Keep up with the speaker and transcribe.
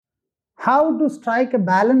How to strike a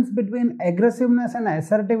balance between aggressiveness and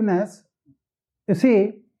assertiveness? You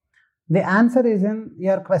see, the answer is in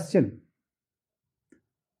your question.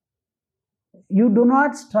 You do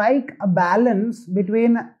not strike a balance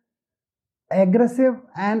between aggressive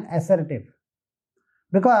and assertive.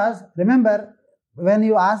 Because remember, when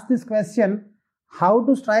you ask this question, how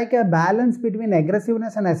to strike a balance between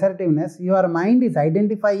aggressiveness and assertiveness, your mind is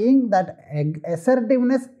identifying that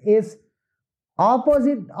assertiveness is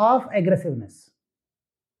opposite of aggressiveness.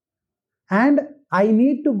 And I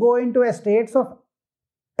need to go into a state of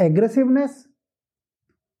aggressiveness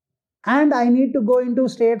and I need to go into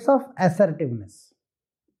states of assertiveness.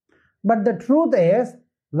 But the truth is,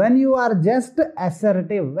 when you are just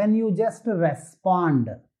assertive, when you just respond,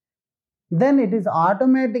 then it is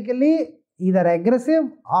automatically either aggressive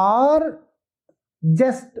or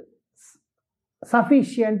just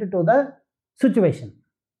sufficient to the situation.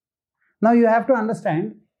 Now you have to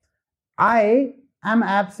understand, I am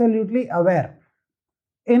absolutely aware.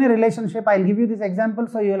 In a relationship, I'll give you this example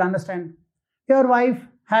so you will understand. Your wife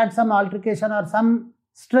had some altercation or some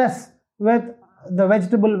stress with the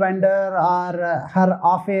vegetable vendor or her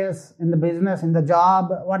office, in the business, in the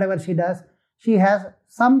job, whatever she does, she has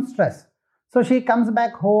some stress. So she comes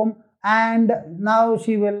back home and now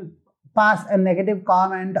she will pass a negative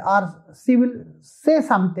comment or she will say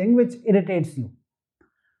something which irritates you.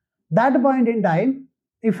 That point in time,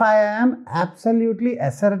 if I am absolutely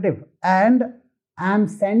assertive and I am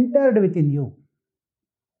centered within you,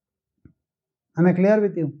 am I clear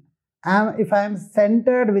with you? If I am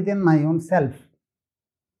centered within my own self,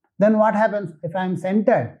 then what happens? If I am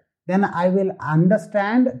centered, then I will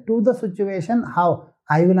understand to the situation how.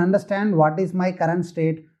 I will understand what is my current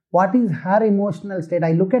state, what is her emotional state.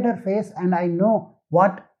 I look at her face and I know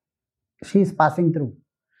what she is passing through.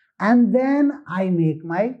 And then I make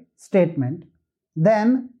my statement.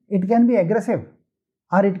 Then it can be aggressive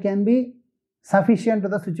or it can be sufficient to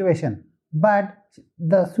the situation. But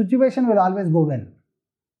the situation will always go well.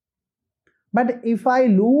 But if I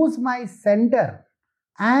lose my center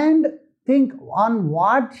and think on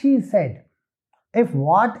what she said, if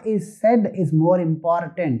what is said is more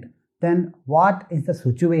important than what is the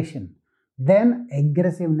situation, then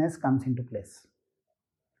aggressiveness comes into place.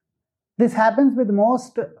 This happens with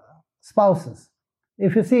most spouses.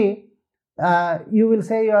 If you see, you will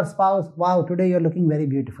say your spouse, wow, today you're looking very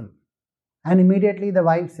beautiful. And immediately the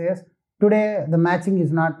wife says, today the matching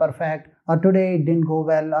is not perfect, or today it didn't go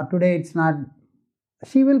well, or today it's not.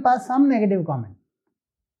 She will pass some negative comment.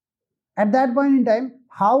 At that point in time,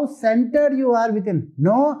 how centered you are within.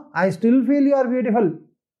 No, I still feel you are beautiful.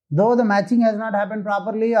 Though the matching has not happened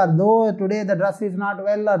properly, or though today the dress is not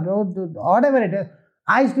well, or though whatever it is,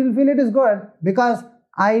 I still feel it is good because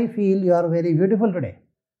I feel you are very beautiful today.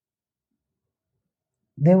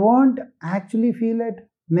 They won't actually feel it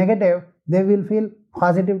negative. They will feel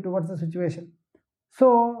positive towards the situation.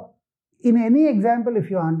 So, in any example,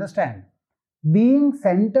 if you understand, being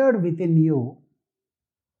centered within you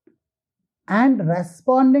and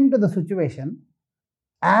responding to the situation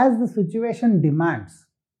as the situation demands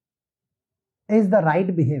is the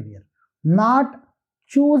right behavior. Not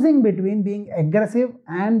choosing between being aggressive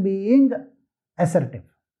and being assertive.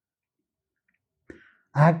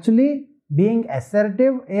 Actually, being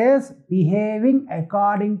assertive is behaving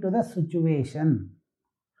according to the situation.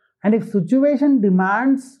 And if situation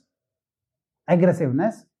demands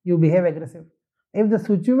aggressiveness, you behave aggressive. If the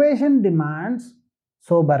situation demands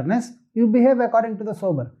soberness, you behave according to the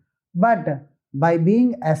sober. But by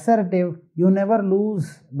being assertive, you never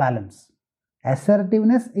lose balance.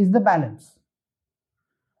 Assertiveness is the balance.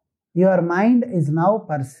 Your mind is now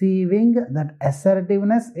perceiving that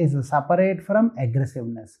assertiveness is separate from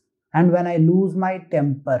aggressiveness. And when I lose my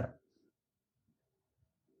temper,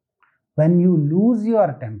 when you lose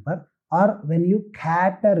your temper or when you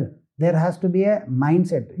cater, there has to be a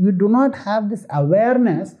mindset. You do not have this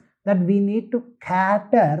awareness that we need to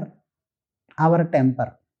cater our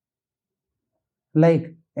temper.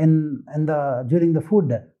 Like during the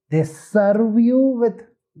food, they serve you with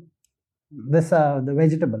this the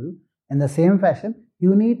vegetable in the same fashion.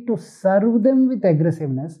 You need to serve them with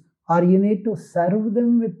aggressiveness or you need to serve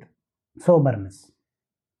them with soberness.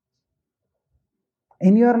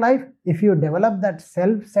 In your life, if you develop that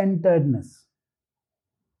self-centeredness,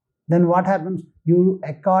 then what happens? You,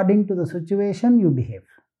 according to the situation, you behave.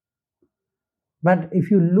 But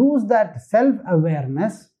if you lose that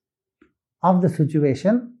self-awareness of the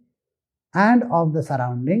situation and of the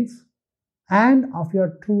surroundings and of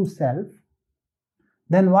your true self,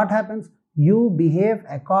 then what happens? You behave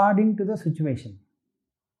according to the situation.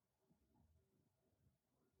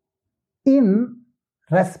 In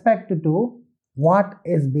respect to what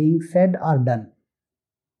is being said or done.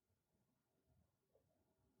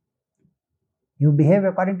 You behave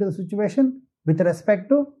according to the situation with respect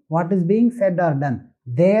to what is being said or done,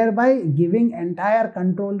 thereby giving entire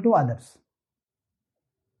control to others.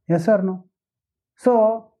 Yes or no?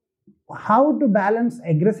 So, how to balance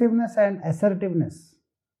aggressiveness and assertiveness?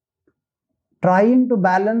 Trying to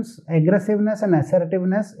balance aggressiveness and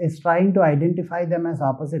assertiveness is trying to identify them as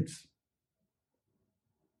opposites.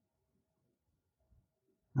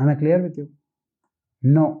 Am I clear with you?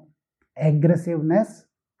 No. Aggressiveness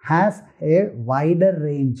has a wider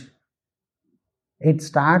range. It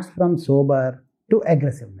starts from sober to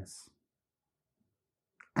aggressiveness.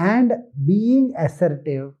 And being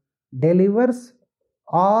assertive delivers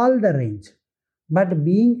all the range. But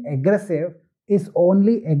being aggressive is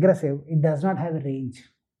only aggressive. It does not have a range.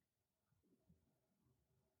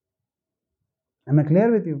 Am I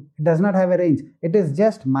clear with you? It does not have a range. It is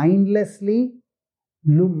just mindlessly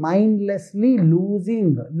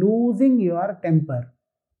losing your temper.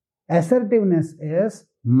 Assertiveness is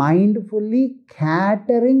mindfully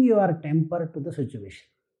catering your temper to the situation.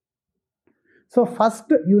 So first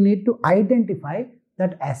you need to identify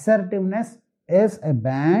that assertiveness is a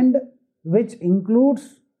band which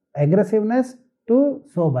includes aggressiveness to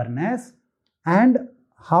soberness. And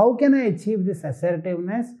how can I achieve this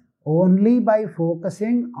assertiveness? Only by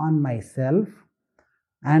focusing on myself.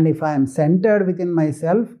 And if I am centered within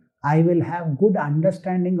myself, I will have good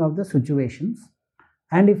understanding of the situations.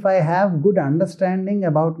 And if I have good understanding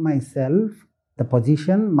about myself, the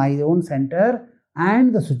position, my own center,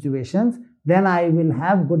 and the situations, then I will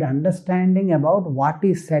have good understanding about what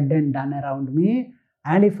is said and done around me.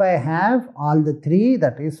 And if I have all the three,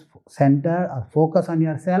 that is center or focus on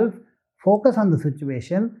yourself, focus on the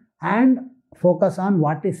situation, and focus on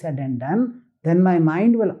what is said and done, then my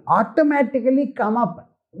mind will automatically come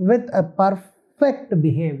up with a perfect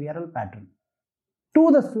behavioral pattern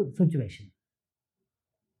to the situation.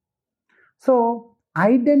 So,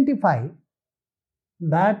 identify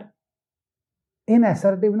that in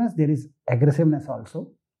assertiveness there is aggressiveness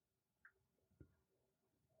also.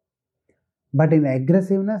 But in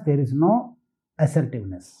aggressiveness there is no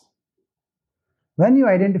assertiveness. When you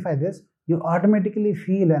identify this, you automatically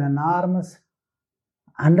feel an enormous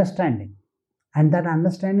understanding. And that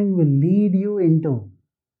understanding will lead you into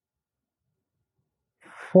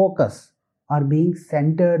focus or being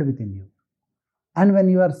centered within you. And when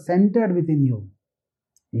you are centered within you,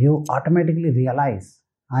 you automatically realize,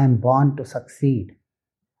 I am born to succeed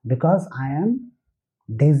because I am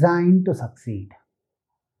designed to succeed.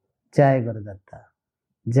 Jai Gurudatta.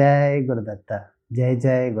 Jai Gurudatta. Jai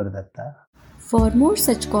Jai Gurudatta. For more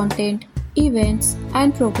such content, events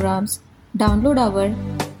and programs, download our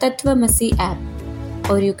Tattvamasi app,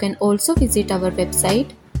 or you can also visit our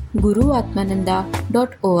website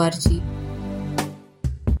guruatmananda.org.